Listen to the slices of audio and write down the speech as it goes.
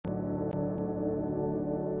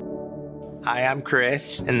Hi, I'm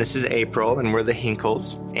Chris, and this is April, and we're the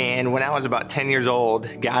Hinkles. And when I was about 10 years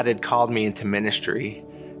old, God had called me into ministry.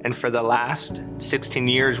 And for the last 16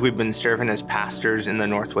 years, we've been serving as pastors in the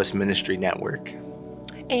Northwest Ministry Network.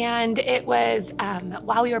 And it was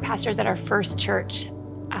while we were pastors at our first church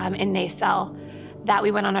in Nasell that we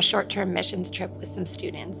went on a short-term missions trip with some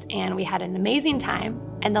students. And we had an amazing time.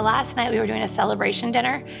 And the last night we were doing a celebration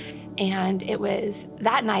dinner. And it was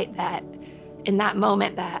that night that, in that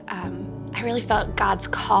moment, that I really felt God's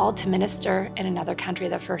call to minister in another country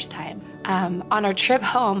the first time. On our trip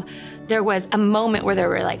home, there was a moment where there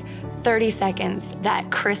were like 30 seconds that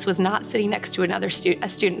Chris was not sitting next to a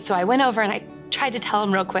student. So I went over and I tried to tell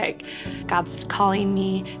him real quick, God's calling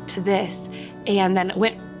me to this. And then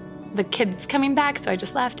the kid's coming back, so I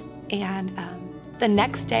just left. And the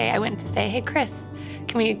next day I went to say, hey, Chris,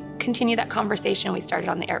 can we continue that conversation we started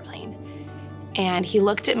on the airplane? And he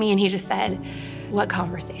looked at me and he just said, what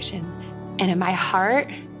conversation? And in my heart,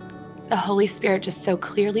 the Holy Spirit just so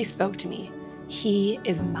clearly spoke to me. He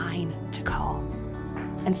is mine to call.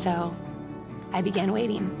 And so I began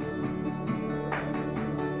waiting.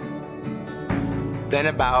 Then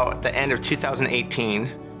about the end of 2018,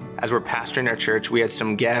 as we're pastoring our church, we had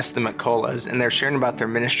some guests, the McCulloughs, and they're sharing about their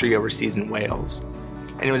ministry overseas in Wales.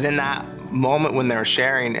 And it was in that moment when they were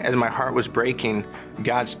sharing, as my heart was breaking,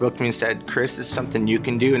 God spoke to me and said, Chris, this is something you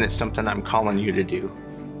can do, and it's something I'm calling you to do.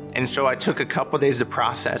 And so I took a couple days to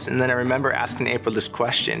process, and then I remember asking April this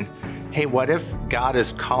question, hey, what if God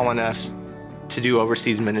is calling us to do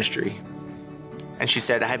overseas ministry? And she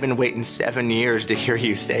said, I've been waiting 7 years to hear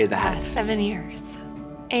you say that. 7 years.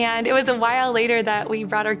 And it was a while later that we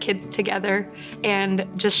brought our kids together and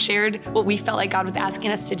just shared what we felt like God was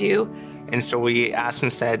asking us to do. And so we asked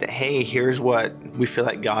and said, hey, here's what we feel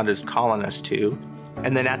like God is calling us to.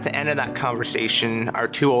 And then at the end of that conversation, our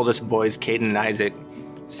two oldest boys, Caden and Isaac,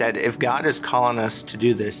 said, if God is calling us to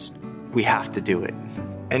do this, we have to do it.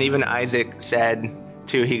 And even Isaac said,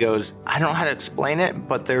 too, he goes, I don't know how to explain it,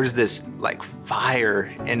 but there's this like fire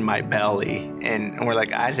in my belly. And we're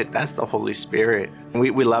like, Isaac, that's the Holy Spirit.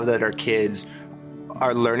 We love that our kids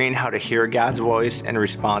are learning how to hear God's voice and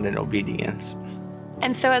respond in obedience.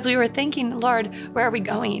 And so as we were thinking, Lord, where are we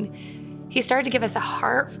going? He started to give us a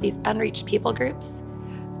heart for these unreached people groups,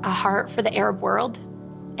 a heart for the Arab world.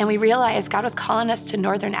 And we realized God was calling us to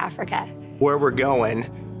Northern Africa. Where we're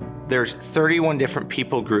going, there's 31 different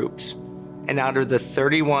people groups. And out of the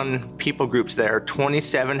 31 people groups there,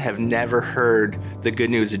 27 have never heard the good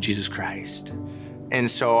news of Jesus Christ. And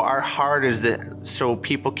so our heart is that so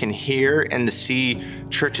people can hear and to see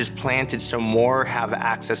churches planted so more have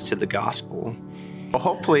access to the gospel. Well,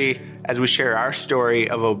 hopefully, as we share our story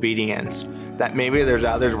of obedience, that maybe there's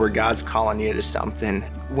others where God's calling you to something.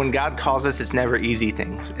 When God calls us, it's never easy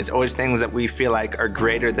things. It's always things that we feel like are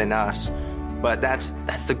greater than us. But that's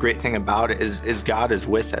the great thing about it is God is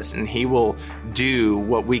with us, and He will do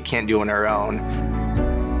what we can't do on our own.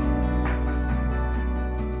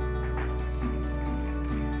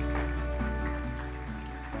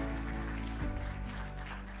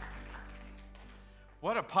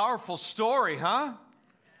 What a powerful story, huh?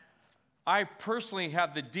 I personally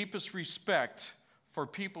have the deepest respect for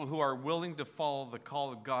people who are willing to follow the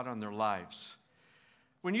call of God on their lives.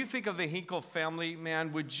 When you think of the Hinkle family,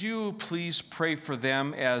 man, would you please pray for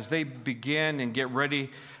them as they begin and get ready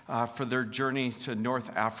for their journey to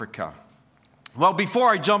North Africa? Well, before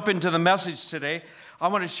I jump into the message today, I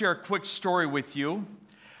want to share a quick story with you.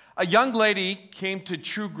 A young lady came to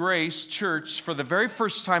True Grace Church for the very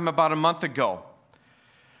first time about a month ago.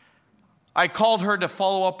 I called her to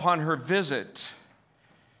follow up on her visit.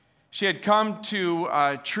 She had come to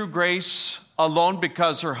True Grace alone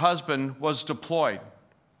because her husband was deployed.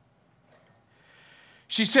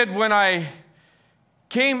 She said, when I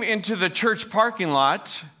came into the church parking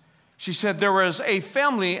lot, she said there was a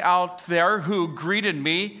family out there who greeted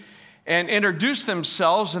me and introduced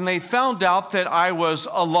themselves, and they found out that I was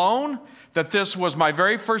alone, that this was my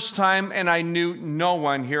very first time, and I knew no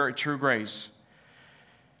one here at True Grace.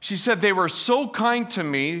 She said they were so kind to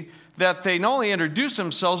me that they not only introduced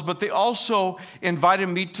themselves, but they also invited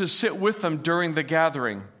me to sit with them during the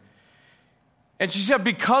gathering. And she said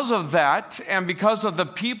because of that, and because of the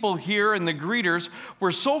people here and the greeters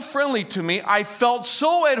were so friendly to me, I felt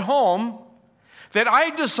so at home that I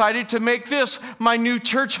decided to make this my new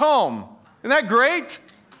church home. Isn't that great?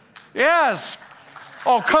 Yes.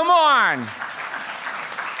 Oh, come on.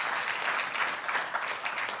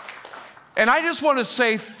 And I just want to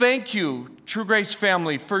say thank you, True Grace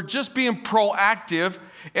family, for just being proactive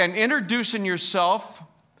and introducing yourself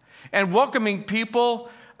and welcoming people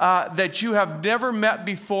that you have never met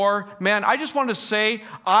before, man, I just want to say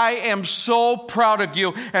I am so proud of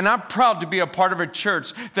you, and I'm proud to be a part of a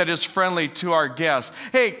church that is friendly to our guests.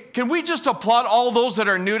 Hey, can we just applaud all those that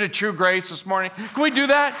are new to True Grace this morning? Can we do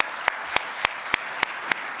that?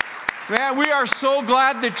 Man, we are so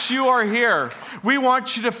glad that you are here. We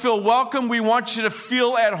want you to feel welcome. We want you to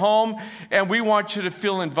feel at home, and we want you to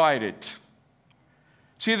feel invited.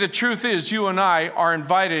 See, the truth is you and I are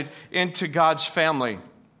invited into God's family.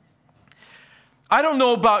 I don't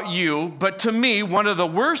know about you, but to me, one of the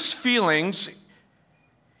worst feelings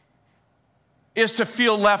is to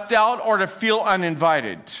feel left out or to feel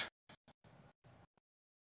uninvited.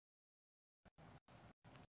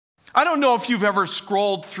 I don't know if you've ever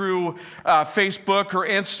scrolled through Facebook or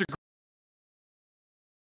Instagram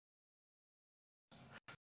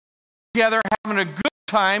together having a good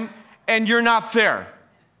time and you're not there.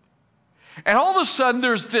 And all of a sudden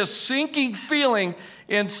there's this sinking feeling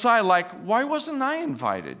inside like, why wasn't I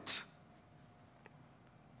invited?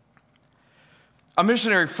 A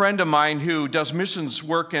missionary friend of mine who does missions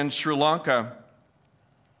work in Sri Lanka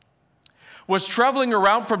was traveling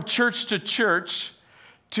around from church to church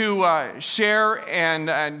to share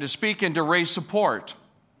and to speak and to raise support.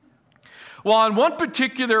 Well, on one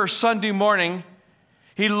particular Sunday morning,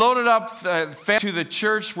 he loaded up to the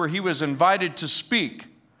church where he was invited to speak.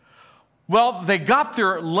 Well, they got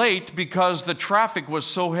there late because the traffic was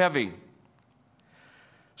so heavy.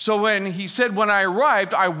 So when I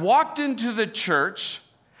arrived, I walked into the church.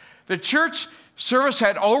 The church service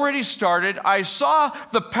had already started. I saw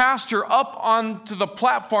the pastor up onto the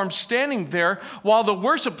platform standing there while the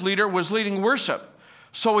worship leader was leading worship.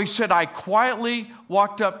 So he said, I quietly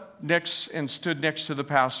walked up next and stood next to the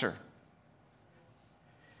pastor.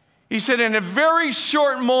 He said, in a very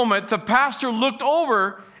short moment, the pastor looked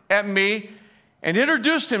over at me and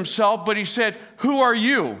introduced himself, but he said, who are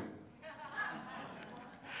you?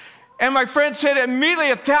 And my friend said, immediately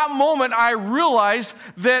at that moment, I realized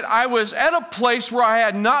that I was at a place where I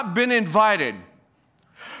had not been invited.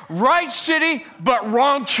 Right city, but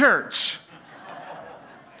wrong church.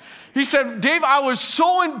 He said, Dave, I was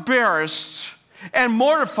so embarrassed and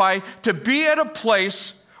mortified to be at a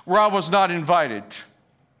place where I was not invited.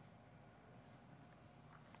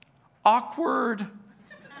 Awkward.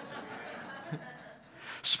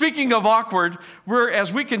 Speaking of awkward,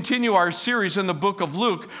 as we continue our series in the book of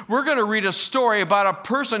Luke, we're going to read a story about a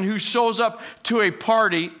person who shows up to a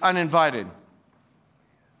party uninvited.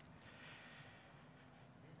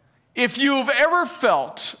 If you've ever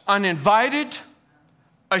felt uninvited,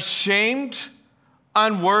 ashamed,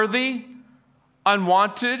 unworthy,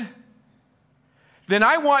 unwanted, then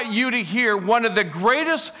I want you to hear one of the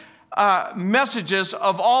greatest messages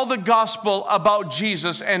of all the gospel about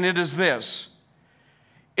Jesus, and it is this.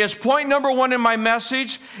 It's point number one in my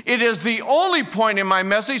message. It is the only point in my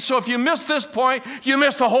message. So if you miss this point, you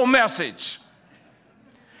missed the whole message.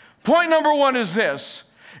 Point number one is this.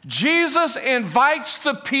 Jesus invites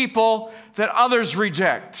the people that others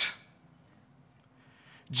reject.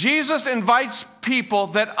 Jesus invites people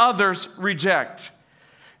that others reject.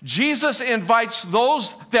 Jesus invites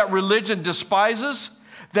those that religion despises,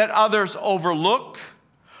 that others overlook,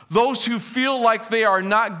 those who feel like they are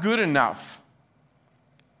not good enough.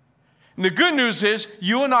 And the good news is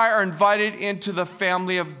you and I are invited into the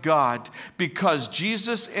family of God because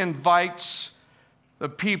Jesus invites the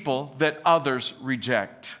people that others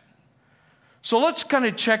reject. So let's kind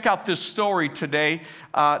of check out this story today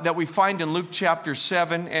that we find in Luke chapter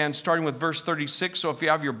 7 and starting with verse 36. So if you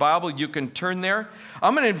have your Bible, you can turn there.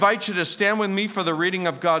 I'm going to invite you to stand with me for the reading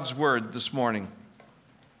of God's word this morning.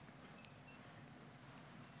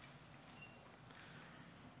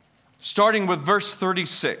 Starting with verse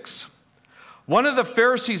 36. One of the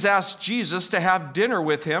Pharisees asked Jesus to have dinner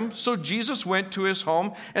with him, so Jesus went to his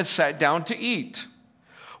home and sat down to eat.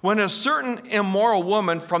 When a certain immoral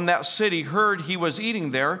woman from that city heard he was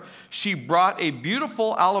eating there, she brought a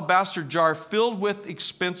beautiful alabaster jar filled with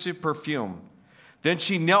expensive perfume. Then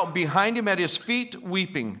she knelt behind him at his feet,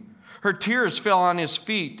 weeping. Her tears fell on his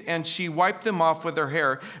feet, and she wiped them off with her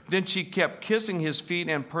hair. Then she kept kissing his feet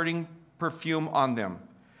and putting perfume on them.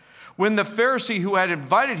 When the Pharisee who had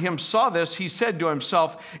invited him saw this, he said to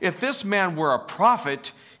himself, if this man were a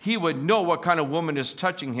prophet, he would know what kind of woman is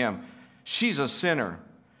touching him. She's a sinner.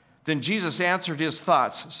 Then Jesus answered his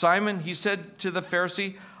thoughts. Simon, he said to the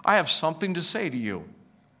Pharisee, I have something to say to you.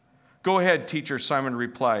 Go ahead, teacher, Simon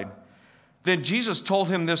replied. Then Jesus told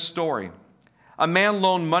him this story. A man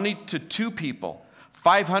loaned money to two people,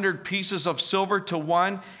 500 pieces of silver to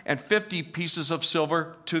one and 50 pieces of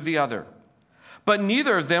silver to the other. But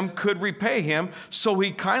neither of them could repay him, so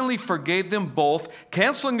he kindly forgave them both,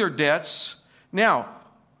 canceling their debts. Now,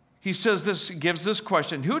 he gives this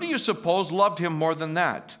question, who do you suppose loved him more than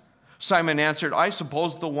that? Simon answered, I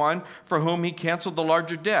suppose the one for whom he canceled the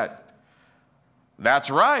larger debt. That's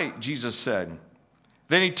right, Jesus said.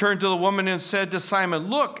 Then he turned to the woman and said to Simon,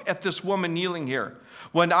 look at this woman kneeling here.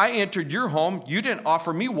 When I entered your home, you didn't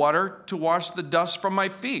offer me water to wash the dust from my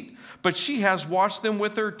feet, but she has washed them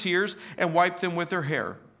with her tears and wiped them with her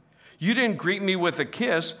hair. You didn't greet me with a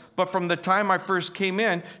kiss, but from the time I first came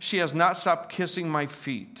in, she has not stopped kissing my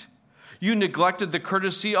feet. You neglected the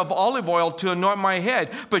courtesy of olive oil to anoint my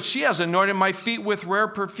head, but she has anointed my feet with rare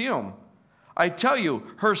perfume. I tell you,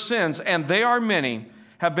 her sins, and they are many,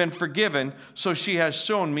 have been forgiven, so she has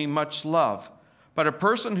shown me much love. But a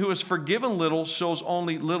person who is forgiven little shows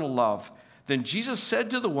only little love. Then Jesus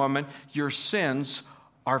said to the woman, your sins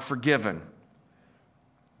are forgiven.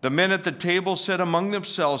 The men at the table said among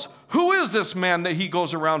themselves, who is this man that he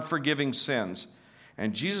goes around forgiving sins?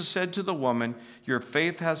 And Jesus said to the woman, your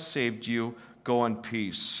faith has saved you. Go in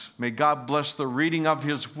peace. May God bless the reading of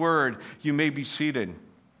his word. You may be seated.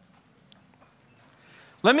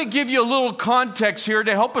 Let me give you a little context here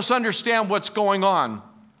to help us understand what's going on.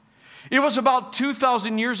 It was about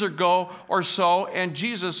 2,000 years ago or so, and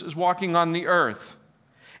Jesus is walking on the earth.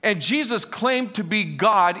 And Jesus claimed to be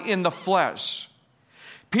God in the flesh.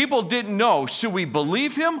 People didn't know, should we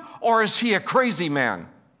believe him or is he a crazy man?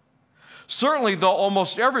 Certainly, though,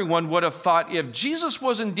 almost everyone would have thought if Jesus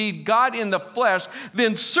was indeed God in the flesh,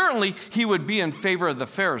 then certainly he would be in favor of the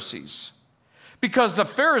Pharisees. Because the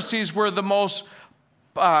Pharisees were the most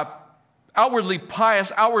outwardly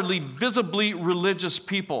pious, outwardly visibly religious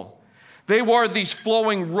people. They wore these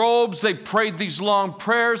flowing robes. They prayed these long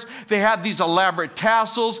prayers. They had these elaborate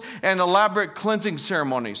tassels and elaborate cleansing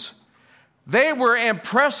ceremonies. They were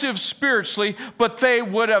impressive spiritually, but they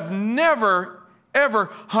would have never, ever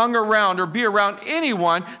hung around or be around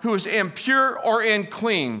anyone who was impure or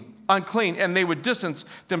unclean, and they would distance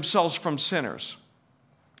themselves from sinners.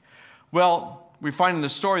 Well, we find in the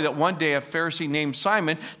story that one day a Pharisee named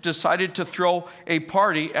Simon decided to throw a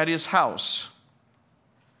party at his house.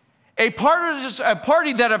 A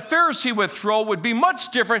party that a Pharisee would throw would be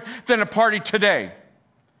much different than a party today.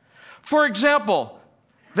 For example,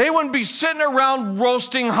 they wouldn't be sitting around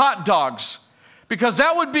roasting hot dogs because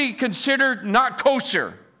that would be considered not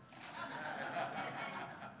kosher.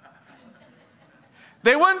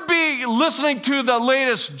 They wouldn't be listening to the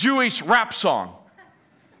latest Jewish rap song.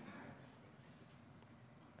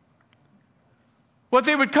 What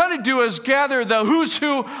they would kind of do is gather the who's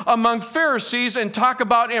who among Pharisees and talk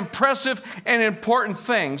about impressive and important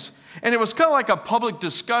things. And it was kind of like a public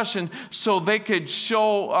discussion so they could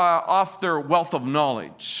show off their wealth of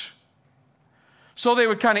knowledge. So they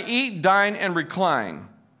would kind of eat, dine, and recline.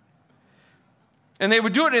 And they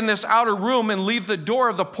would do it in this outer room and leave the door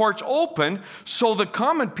of the porch open so the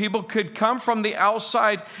common people could come from the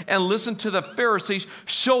outside and listen to the Pharisees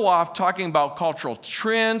show off, talking about cultural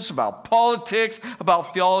trends, about politics,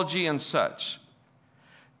 about theology and such.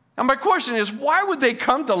 And my question is, why would they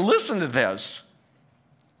come to listen to this?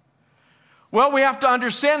 Well, we have to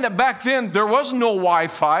understand that back then there was no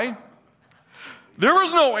Wi-Fi. There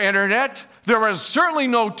was no internet. There was certainly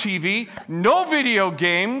no TV, no video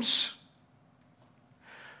games,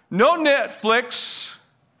 no Netflix,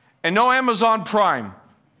 and no Amazon Prime.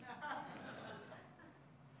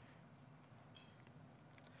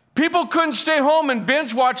 People couldn't stay home and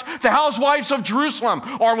binge watch The Housewives of Jerusalem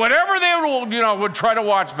or whatever they would try to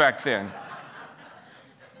watch back then.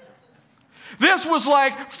 This was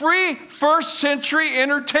like free first century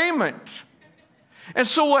entertainment. And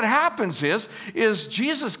so what happens is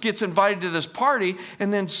Jesus gets invited to this party,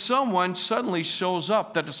 and then someone suddenly shows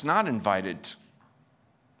up that is not invited.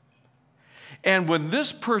 And when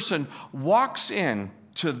this person walks in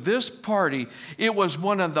to this party, it was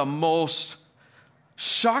one of the most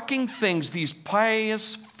shocking things these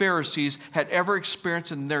pious Pharisees had ever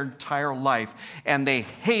experienced in their entire life, and they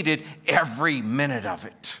hated every minute of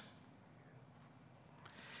it.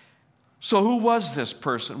 So who was this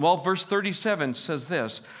person? Well, verse 37 says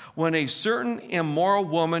this, when a certain immoral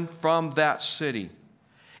woman from that city.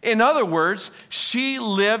 In other words, she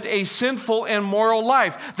lived a sinful and immoral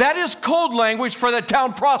life. That is code language for the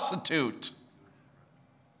town prostitute.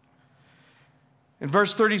 In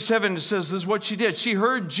verse 37, it says this is what she did. She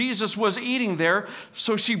heard Jesus was eating there,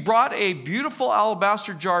 so she brought a beautiful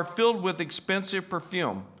alabaster jar filled with expensive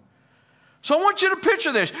perfume. So I want you to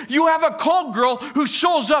picture this. You have a cult girl who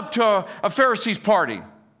shows up to a Pharisee's party.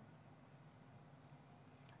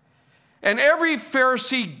 And every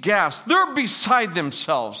Pharisee gasped. They're beside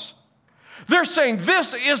themselves. They're saying,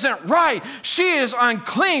 this isn't right. She is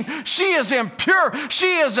unclean. She is impure.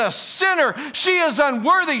 She is a sinner. She is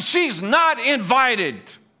unworthy. She's not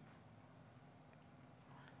invited.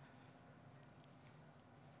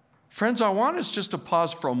 Friends, I want us just to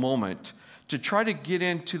pause for a moment to try to get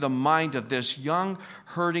into the mind of this young,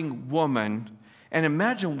 hurting woman and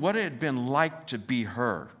imagine what it had been like to be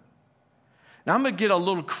her. Now, I'm going to get a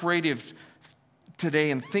little creative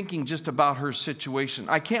today in thinking just about her situation.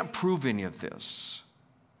 I can't prove any of this.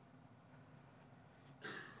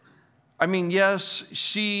 I mean, yes,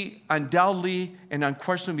 she undoubtedly and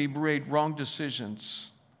unquestionably made wrong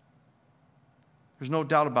decisions. There's no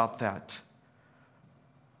doubt about that.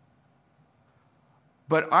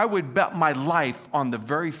 But I would bet my life on the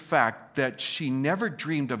very fact that she never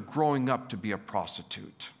dreamed of growing up to be a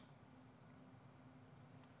prostitute.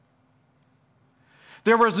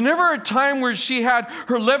 There was never a time where she had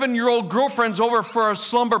her 11-year-old girlfriends over for a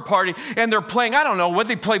slumber party and they're playing, I don't know what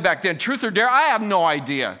they played back then, Truth or Dare, I have no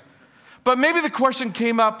idea. But maybe the question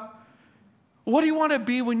came up, what do you want to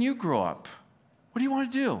be when you grow up? What do you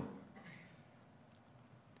want to do?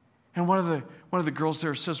 And one of the girls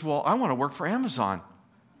there says, well, I want to work for Amazon.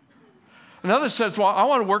 Another says, well, I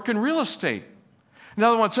want to work in real estate.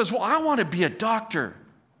 Another one says, well, I want to be a doctor.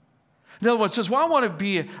 Another one says, well, I want to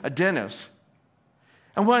be a dentist.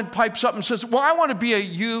 And one pipes up and says, well, I want to be a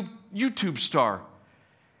YouTube star.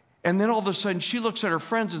 And then all of a sudden she looks at her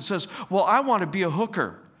friends and says, well, I want to be a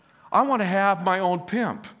hooker. I want to have my own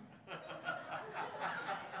pimp.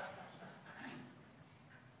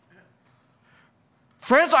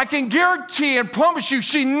 Friends, I can guarantee and promise you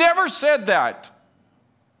she never said that.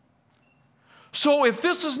 So if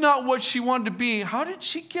this is not what she wanted to be, how did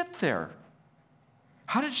she get there?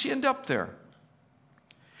 How did she end up there?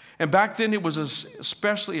 And back then, it was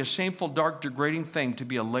especially a shameful, dark, degrading thing to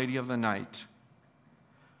be a lady of the night.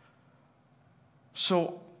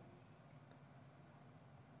 So,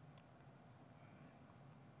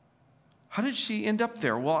 how did she end up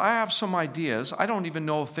there? Well, I have some ideas. I don't even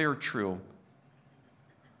know if they're true.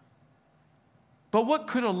 But what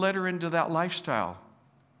could have led her into that lifestyle?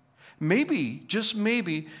 Maybe, just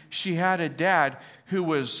maybe, she had a dad who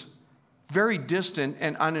was very distant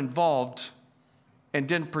and uninvolved and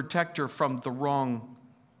didn't protect her from the wrong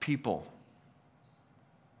people.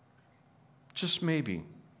 Just maybe.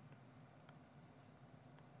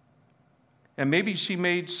 And maybe she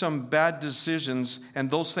made some bad decisions and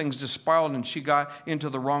those things just spiraled and she got into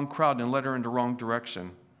the wrong crowd and led her in the wrong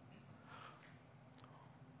direction.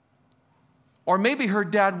 Or maybe her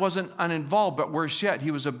dad wasn't uninvolved, but worse yet,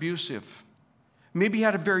 he was abusive. Maybe he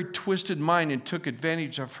had a very twisted mind and took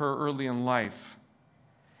advantage of her early in life.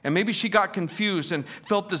 And maybe she got confused and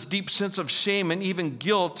felt this deep sense of shame and even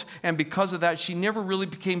guilt. And because of that, she never really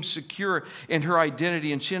became secure in her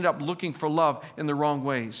identity and she ended up looking for love in the wrong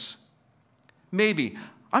ways. Maybe,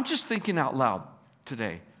 I'm just thinking out loud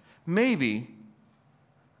today, maybe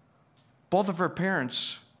both of her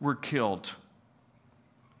parents were killed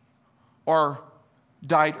or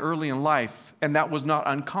died early in life, and that was not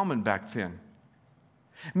uncommon back then.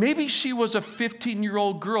 Maybe she was a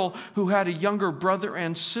 15-year-old girl who had a younger brother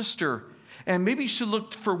and sister, and maybe she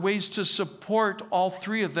looked for ways to support all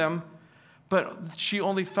three of them, but she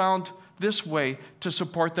only found this way to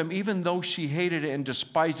support them, even though she hated it and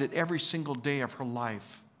despised it every single day of her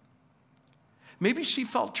life. Maybe she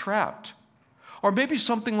felt trapped, or maybe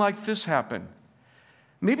something like this happened.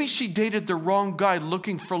 Maybe she dated the wrong guy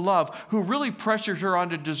looking for love who really pressured her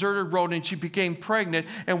on a deserted road and she became pregnant,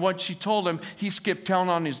 and once she told him, he skipped town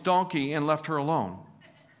on his donkey and left her alone.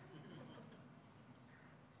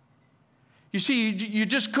 You see, you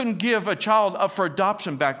just couldn't give a child up for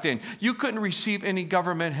adoption back then. You couldn't receive any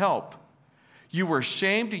government help. You were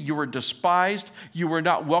shamed, you were despised, you were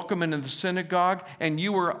not welcome in the synagogue, and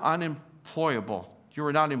you were unemployable. You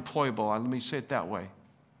were not employable, let me say it that way.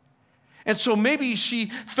 And so maybe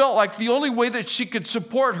she felt like the only way that she could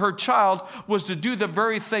support her child was to do the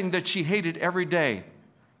very thing that she hated every day.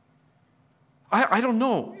 I don't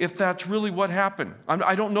know if that's really what happened.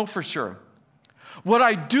 I don't know for sure. What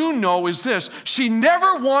I do know is this: she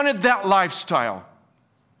never wanted that lifestyle.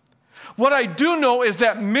 What I do know is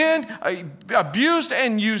that men abused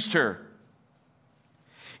and used her.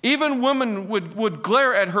 Even women would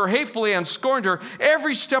glare at her hatefully and scorned her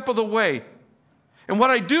every step of the way. And what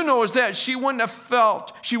I do know is that she would have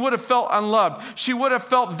felt unloved. She would have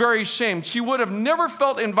felt very ashamed. She would have never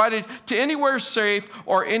felt invited to anywhere safe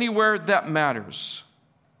or anywhere that matters.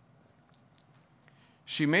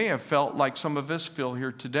 She may have felt like some of us feel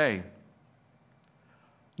here today.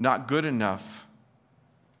 Not good enough.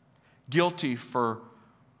 Guilty for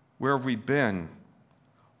where we've been.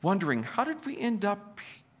 wondering, how did we end up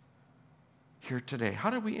here today? How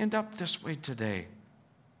did we end up this way today?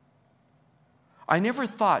 I never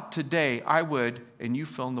thought today I would, and you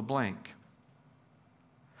fill in the blank.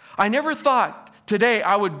 I never thought today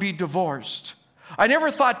I would be divorced. I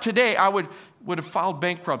never thought today I would have filed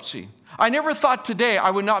bankruptcy. I never thought today I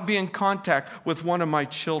would not be in contact with one of my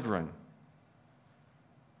children.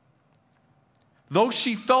 Though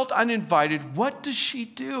she felt uninvited, what does she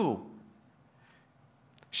do?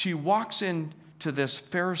 She walks into this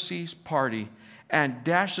Pharisee's party and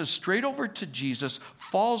dashes straight over to Jesus,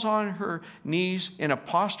 falls on her knees in a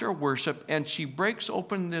posture of worship, and she breaks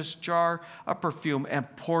open this jar of perfume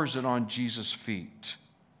and pours it on Jesus' feet.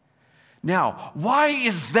 Now, why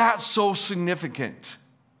is that so significant?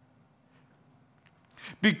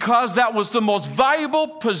 Because that was the most valuable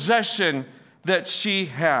possession that she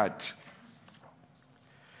had.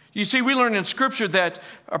 You see, we learn in Scripture that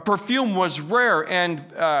a perfume was rare and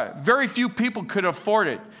very few people could afford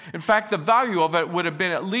it. In fact, the value of it would have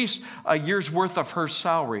been at least a year's worth of her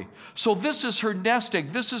salary. So this is her nest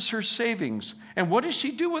egg. This is her savings. And what does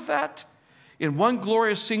she do with that? In one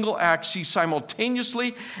glorious single act, she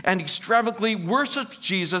simultaneously and extravagantly worships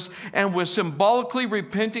Jesus and was symbolically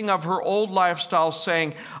repenting of her old lifestyle,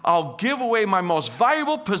 saying, I'll give away my most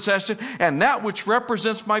valuable possession and that which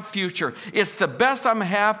represents my future. It's the best I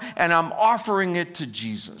have, and I'm offering it to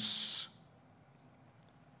Jesus.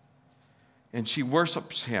 And she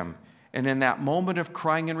worships him. And in that moment of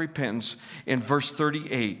crying and repentance, in verse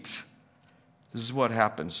 38, this is what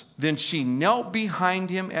happens. Then she knelt behind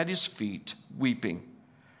him at his feet, weeping.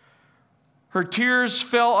 Her tears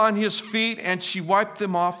fell on his feet, and she wiped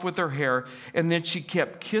them off with her hair, and then she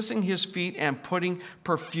kept kissing his feet and putting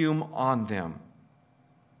perfume on them.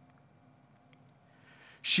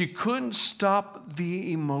 She couldn't stop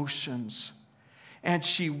the emotions, and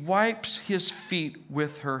she wipes his feet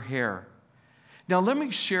with her hair. Now, let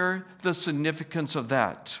me share the significance of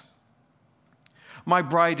that. My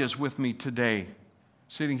bride is with me today,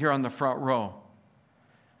 sitting here on the front row.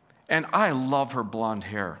 And I love her blonde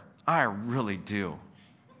hair. I really do.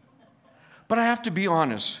 But I have to be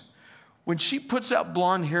honest. When she puts that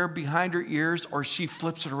blonde hair behind her ears or she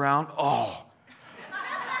flips it around,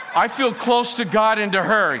 I feel close to God and to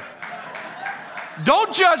her.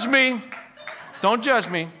 Don't judge me. Don't judge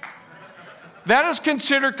me. That is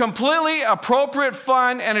considered completely appropriate,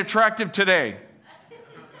 fun, and attractive today.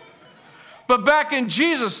 But back in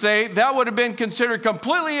Jesus' day, that would have been considered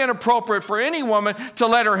completely inappropriate for any woman to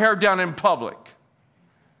let her hair down in public.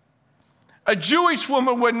 A Jewish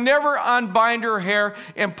woman would never unbind her hair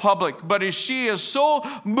in public, but as she is so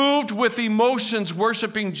moved with emotions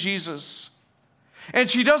worshiping Jesus, and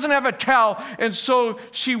she doesn't have a towel, and so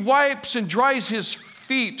she wipes and dries his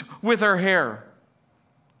feet with her hair.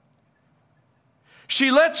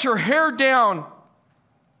 She lets her hair down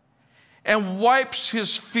and wipes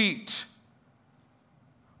his feet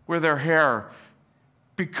with her hair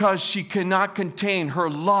because she cannot contain her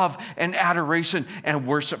love and adoration and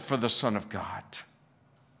worship for the Son of God.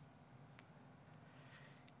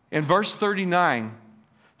 In verse 39,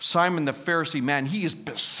 Simon the Pharisee, man, he is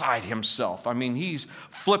beside himself. I mean, he's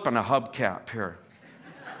flipping a hubcap here.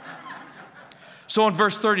 So in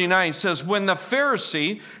verse 39 it says, when the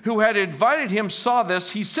Pharisee who had invited him saw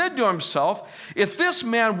this, he said to himself, if this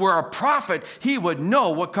man were a prophet, he would know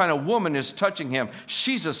what kind of woman is touching him.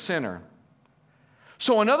 She's a sinner.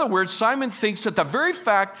 So in other words, Simon thinks that the very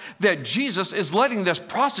fact that Jesus is letting this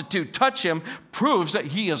prostitute touch him proves that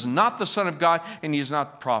he is not the Son of God and he is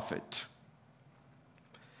not the prophet.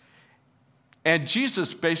 And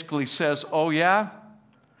Jesus basically says, oh yeah,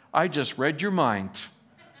 I just read your mind.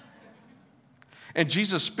 And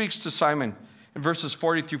Jesus speaks to Simon in verses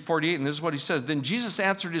 40 through 48, and this is what he says. Then Jesus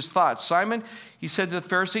answered his thoughts. Simon, he said to the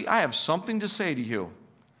Pharisee, I have something to say to you.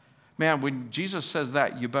 Man, when Jesus says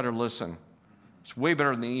that, you better listen. It's way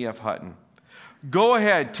better than E.F. Hutton. Go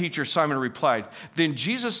ahead, teacher, Simon replied. Then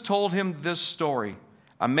Jesus told him this story.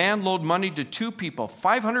 A man loaned money to two people,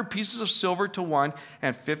 500 pieces of silver to one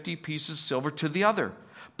and 50 pieces of silver to the other.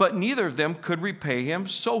 But neither of them could repay him,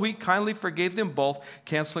 so he kindly forgave them both,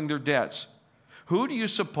 canceling their debts. Who do you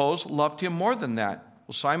suppose loved him more than that?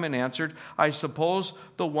 Well, Simon answered, I suppose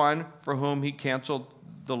the one for whom he canceled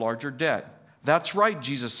the larger debt. That's right,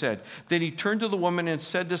 Jesus said. Then he turned to the woman and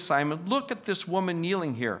said to Simon, look at this woman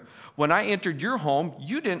kneeling here. When I entered your home,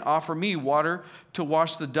 you didn't offer me water to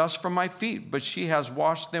wash the dust from my feet, but she has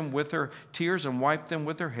washed them with her tears and wiped them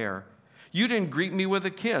with her hair. You didn't greet me with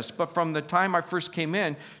a kiss, but from the time I first came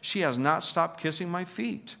in, she has not stopped kissing my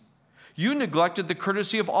feet. You neglected the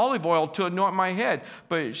courtesy of olive oil to anoint my head,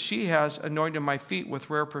 but she has anointed my feet with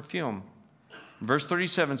rare perfume. Verse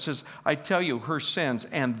 37 says, I tell you, her sins,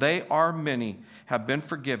 and they are many, have been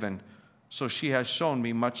forgiven, so she has shown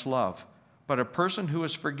me much love. But a person who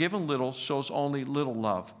is forgiven little shows only little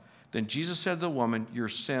love. Then Jesus said to the woman, your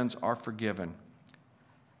sins are forgiven.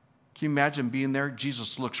 Can you imagine being there?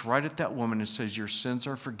 Jesus looks right at that woman and says, your sins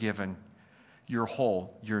are forgiven. You're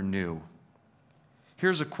whole. You're new.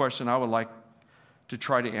 Here's a question I would like to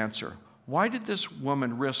try to answer. Why did this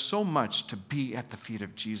woman risk so much to be at the feet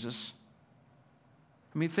of Jesus?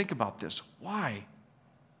 I mean, think about this. Why?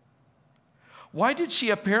 Why did she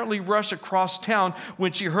apparently rush across town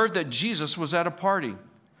when she heard that Jesus was at a party?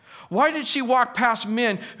 Why did she walk past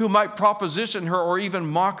men who might proposition her or even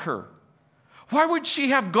mock her? Why would she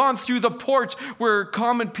have gone through the porch where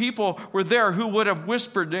common people were there who would have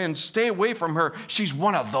whispered and stay away from her? She's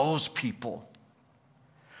one of those people.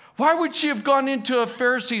 Why would she have gone into a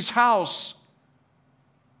Pharisee's house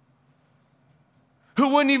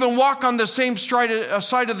who wouldn't even walk on the same side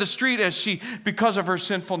of the street as she because of her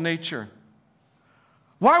sinful nature?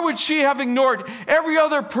 Why would she have ignored every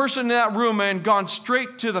other person in that room and gone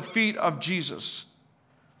straight to the feet of Jesus?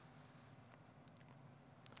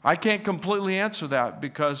 I can't completely answer that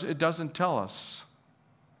because it doesn't tell us.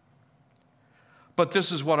 But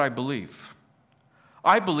this is what I believe.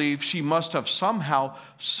 I believe she must have somehow,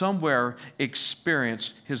 somewhere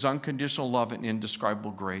experienced his unconditional love and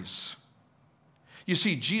indescribable grace. You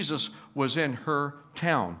see, Jesus was in her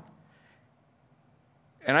town.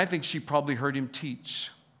 And I think she probably heard him teach.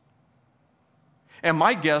 And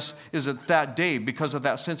my guess is that day, because of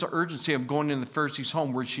that sense of urgency of going in the Pharisee's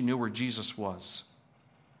home where she knew where Jesus was.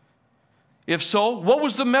 If so, what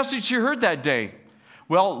was the message she heard that day?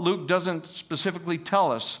 Well, Luke doesn't specifically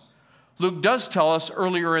tell us. Luke does tell us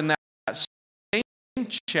earlier in that same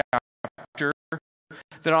chapter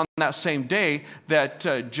that on that same day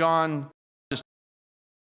that John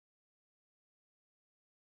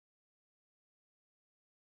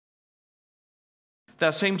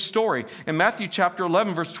that same story. In Matthew chapter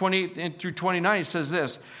 11, verse 28 through 29, it says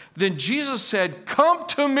this, then Jesus said, come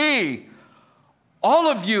to me, all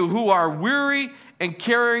of you who are weary and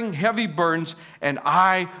carrying heavy burdens, and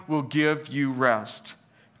I will give you rest.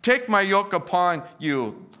 Take my yoke upon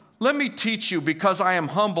you. Let me teach you, because I am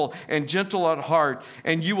humble and gentle at heart,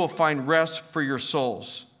 and you will find rest for your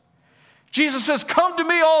souls. Jesus says, come to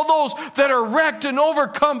me, all those that are wrecked and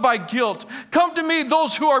overcome by guilt. Come to me,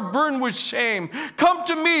 those who are burdened with shame. Come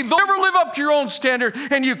to me, those who never live up to your own standard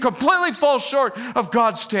and you completely fall short of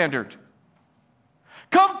God's standard.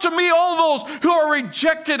 Come to me, all those who are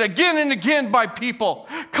rejected again and again by people.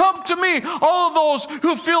 Come to me, all of those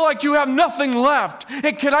who feel like you have nothing left.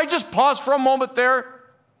 And can I just pause for a moment there?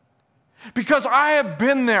 Because I have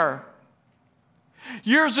been there.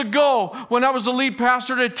 Years ago, when I was the lead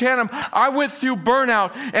pastor at Tandem, I went through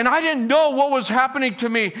burnout, and I didn't know what was happening to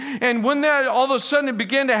me. And when that all of a sudden it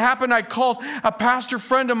began to happen, I called a pastor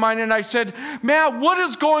friend of mine, and I said, man, what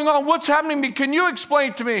is going on? What's happening to me? Can you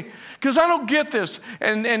explain to me? Because I don't get this.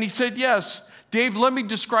 And he said, yes. Dave, let me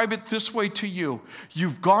describe it this way to you.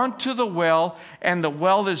 You've gone to the well, and the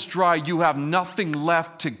well is dry. You have nothing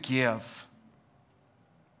left to give.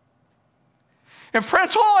 And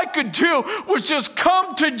friends, all I could do was just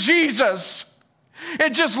come to Jesus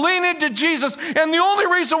and just lean into Jesus. And the only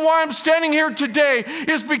reason why I'm standing here today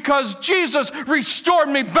is because Jesus restored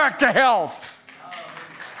me back to health.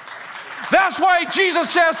 That's why Jesus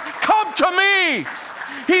says, come to me.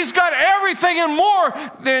 He's got everything and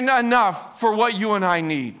more than enough for what you and I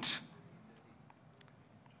need.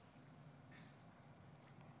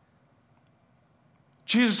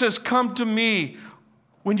 Jesus says, come to me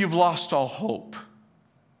when you've lost all hope.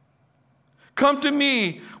 Come to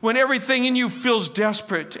me when everything in you feels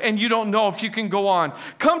desperate and you don't know if you can go on.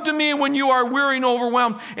 Come to me when you are weary and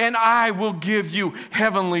overwhelmed, and I will give you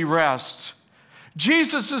heavenly rest.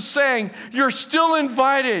 Jesus is saying, you're still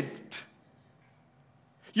invited.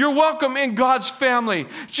 You're welcome in God's family.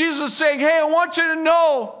 Jesus is saying, hey, I want you to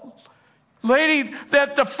know, lady,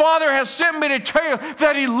 that the Father has sent me to tell you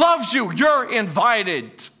that He loves you. You're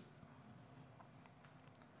invited.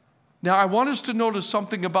 Now, I want us to notice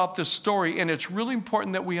something about this story, and it's really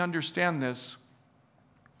important that we understand this.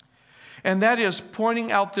 And that is,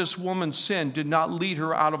 pointing out this woman's sin did not lead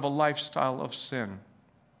her out of a lifestyle of sin.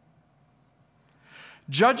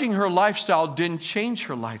 Judging her lifestyle didn't change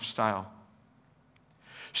her lifestyle.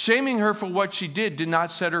 Shaming her for what she did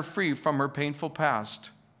not set her free from her painful past.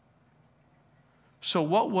 So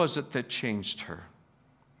what was it that changed her?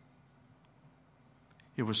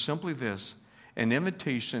 It was simply this: an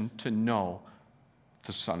invitation to know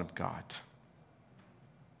the Son of God,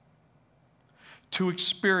 to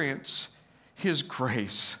experience His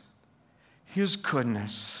grace, His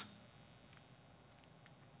goodness,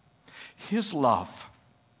 His love,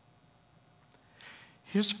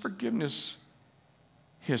 His forgiveness,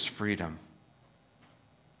 His freedom.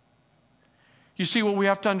 You see, what we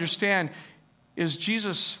have to understand is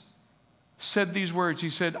Jesus said these words. He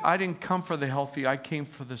said, I didn't come for the healthy, I came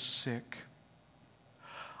for the sick.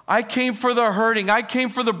 I came for the hurting, I came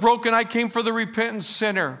for the broken, I came for the repentant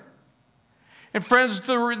sinner. And friends,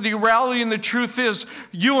 the reality and the truth is,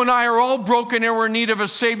 you and I are all broken and we're in need of a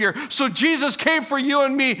Savior. So Jesus came for you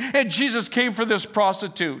and me, and Jesus came for this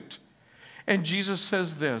prostitute. And Jesus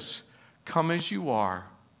says this, come as you are.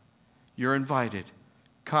 You're invited.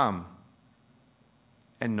 Come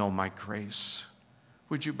and know my grace.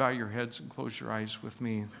 Would you bow your heads and close your eyes with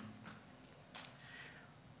me?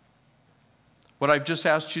 What I've just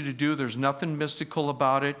asked you to do, there's nothing mystical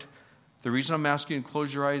about it. The reason I'm asking you to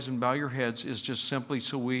close your eyes and bow your heads is just simply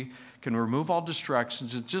so we can remove all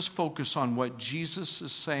distractions and just focus on what Jesus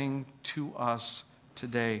is saying to us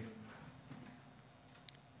today.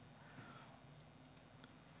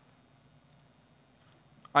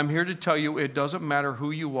 I'm here to tell you it doesn't matter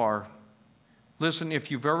who you are. Listen,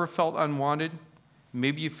 if you've ever felt unwanted,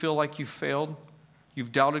 maybe you feel like you failed,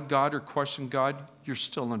 you've doubted God or questioned God, you're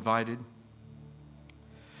still invited.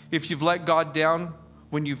 If you've let God down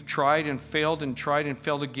when you've tried and failed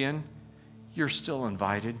again, you're still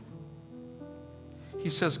invited. He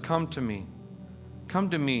says, come to me. Come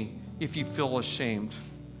to me if you feel ashamed.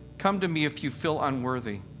 Come to me if you feel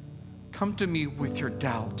unworthy. Come to me with your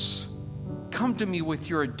doubts. Come to me with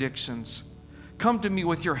your addictions. Come to me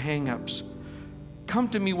with your hang-ups. Come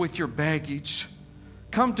to me with your baggage.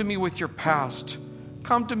 Come to me with your past.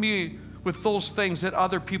 Come to me with those things that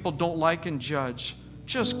other people don't like and judge.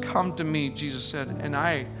 Just come to me, Jesus said, and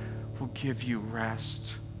I will give you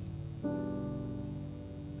rest.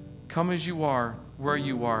 Come as you are, where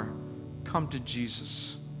you are. Come to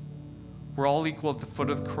Jesus. We're all equal at the foot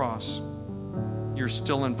of the cross. You're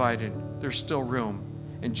still invited. There's still room.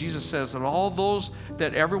 And Jesus says that all those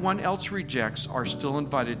that everyone else rejects are still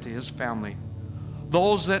invited to his family.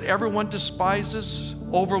 Those that everyone despises,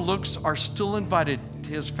 overlooks, are still invited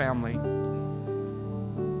to his family.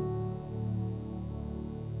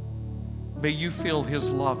 May you feel his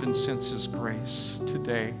love and sense his grace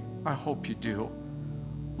today. I hope you do.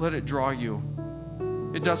 Let it draw you.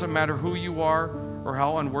 It doesn't matter who you are or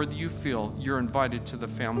how unworthy you feel, you're invited to the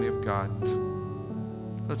family of God.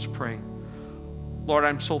 Let's pray. Lord,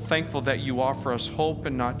 I'm so thankful that you offer us hope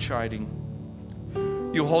and not chiding.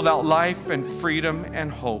 You hold out life and freedom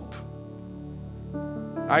and hope.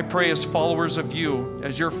 I pray as followers of you,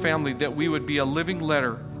 as your family, that we would be a living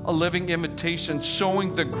letter, a living invitation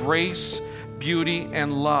showing the grace, beauty,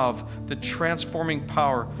 and love, the transforming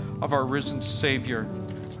power of our risen Savior.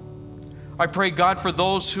 I pray, God, for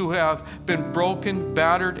those who have been broken,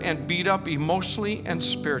 battered, and beat up emotionally and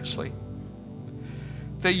spiritually,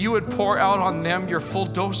 that you would pour out on them your full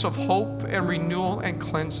dose of hope and renewal and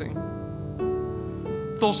cleansing.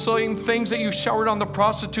 Those same things that you showered on the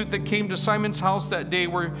prostitute that came to Simon's house that day,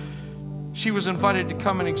 where she was invited to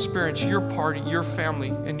come and experience your party, your family,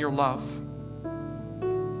 and your love.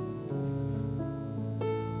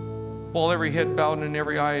 While every head bowed and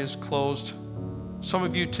every eye is closed, some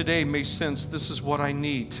of you today may sense this is what I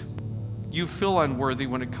need. You feel unworthy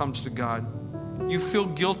when it comes to God. You feel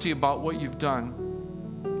guilty about what you've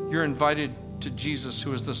done. You're invited to Jesus,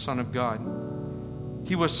 who is the Son of God.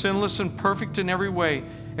 He was sinless and perfect in every way,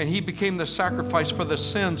 and he became the sacrifice for the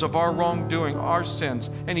sins of our wrongdoing, our sins.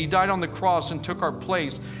 And he died on the cross and took our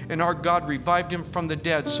place, and our God revived him from the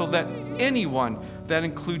dead, so that anyone, that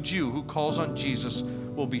includes you, who calls on Jesus,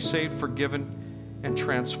 will be saved, forgiven, and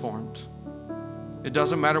transformed. It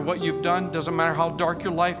doesn't matter what you've done, doesn't matter how dark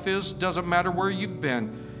your life is, doesn't matter where you've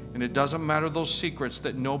been, and it doesn't matter those secrets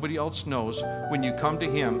that nobody else knows. When you come to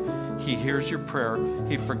him, he hears your prayer,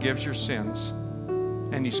 he forgives your sins,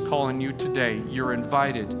 and he's calling you today. You're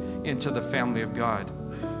invited into the family of God.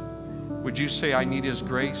 Would you say, I need his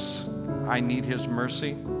grace, I need his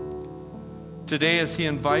mercy? Today, as he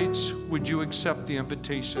invites, would you accept the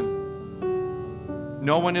invitation?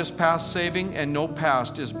 No one is past saving, and no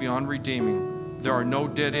past is beyond redeeming. There are no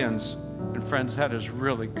dead ends. And friends, that is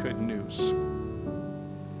really good news.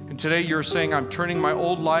 And today you're saying, I'm turning my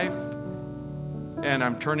old life and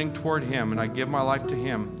I'm turning toward him, and I give my life to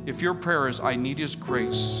him. If your prayer is, I need his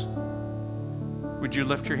grace, would you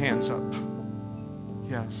lift your hands up?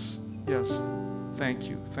 Yes, yes. Thank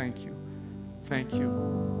you, thank you, thank you.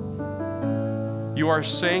 You are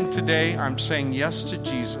saying today, I'm saying yes to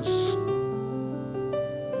Jesus.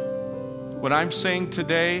 What I'm saying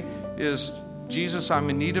today is, Jesus, I'm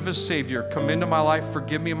in need of a Savior. Come into my life,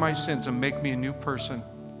 forgive me my sins, and make me a new person.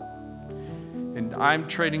 And I'm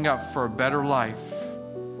trading up for a better life.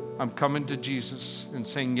 I'm coming to Jesus and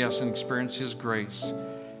saying yes and experience His grace.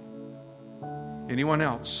 Anyone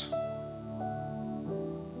else?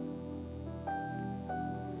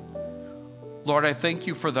 Lord, I thank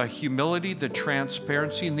you for the humility, the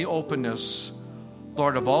transparency, and the openness,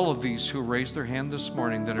 Lord, of all of these who raised their hand this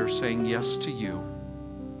morning that are saying yes to you,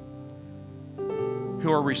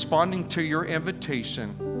 who are responding to your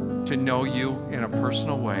invitation to know you in a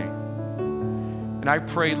personal way. And I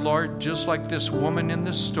pray, Lord, just like this woman in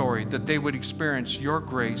this story, that they would experience your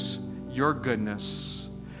grace, your goodness,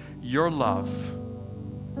 your love,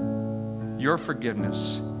 your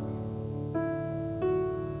forgiveness,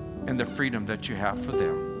 and the freedom that you have for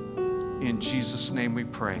them. In Jesus' name we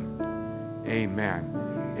pray.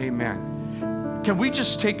 Amen. Amen. Can we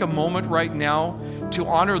just take a moment right now to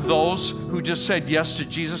honor those who just said yes to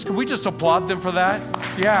Jesus? Can we just applaud them for that?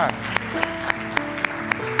 Yeah.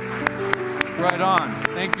 Right on.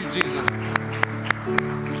 Thank you, Jesus.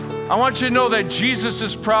 I want you to know that Jesus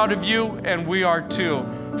is proud of you, and we are too,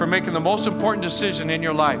 for making the most important decision in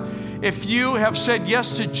your life. If you have said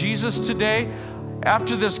yes to Jesus today,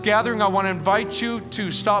 after this gathering, I want to invite you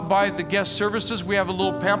to stop by the guest services. We have a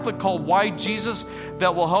little pamphlet called Why Jesus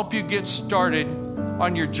that will help you get started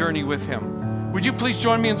on your journey with Him. Would you please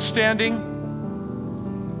join me in standing?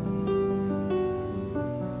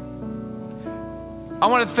 I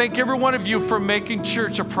want to thank every one of you for making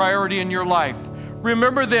church a priority in your life.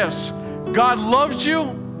 Remember this, God loves you,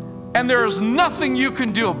 and there is nothing you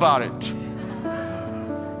can do about it.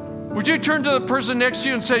 Would you turn to the person next to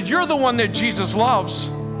you and say, you're the one that Jesus loves.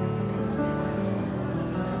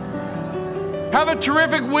 Have a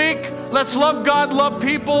terrific week. Let's love God, love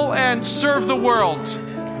people, and serve the world.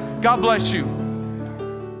 God bless you.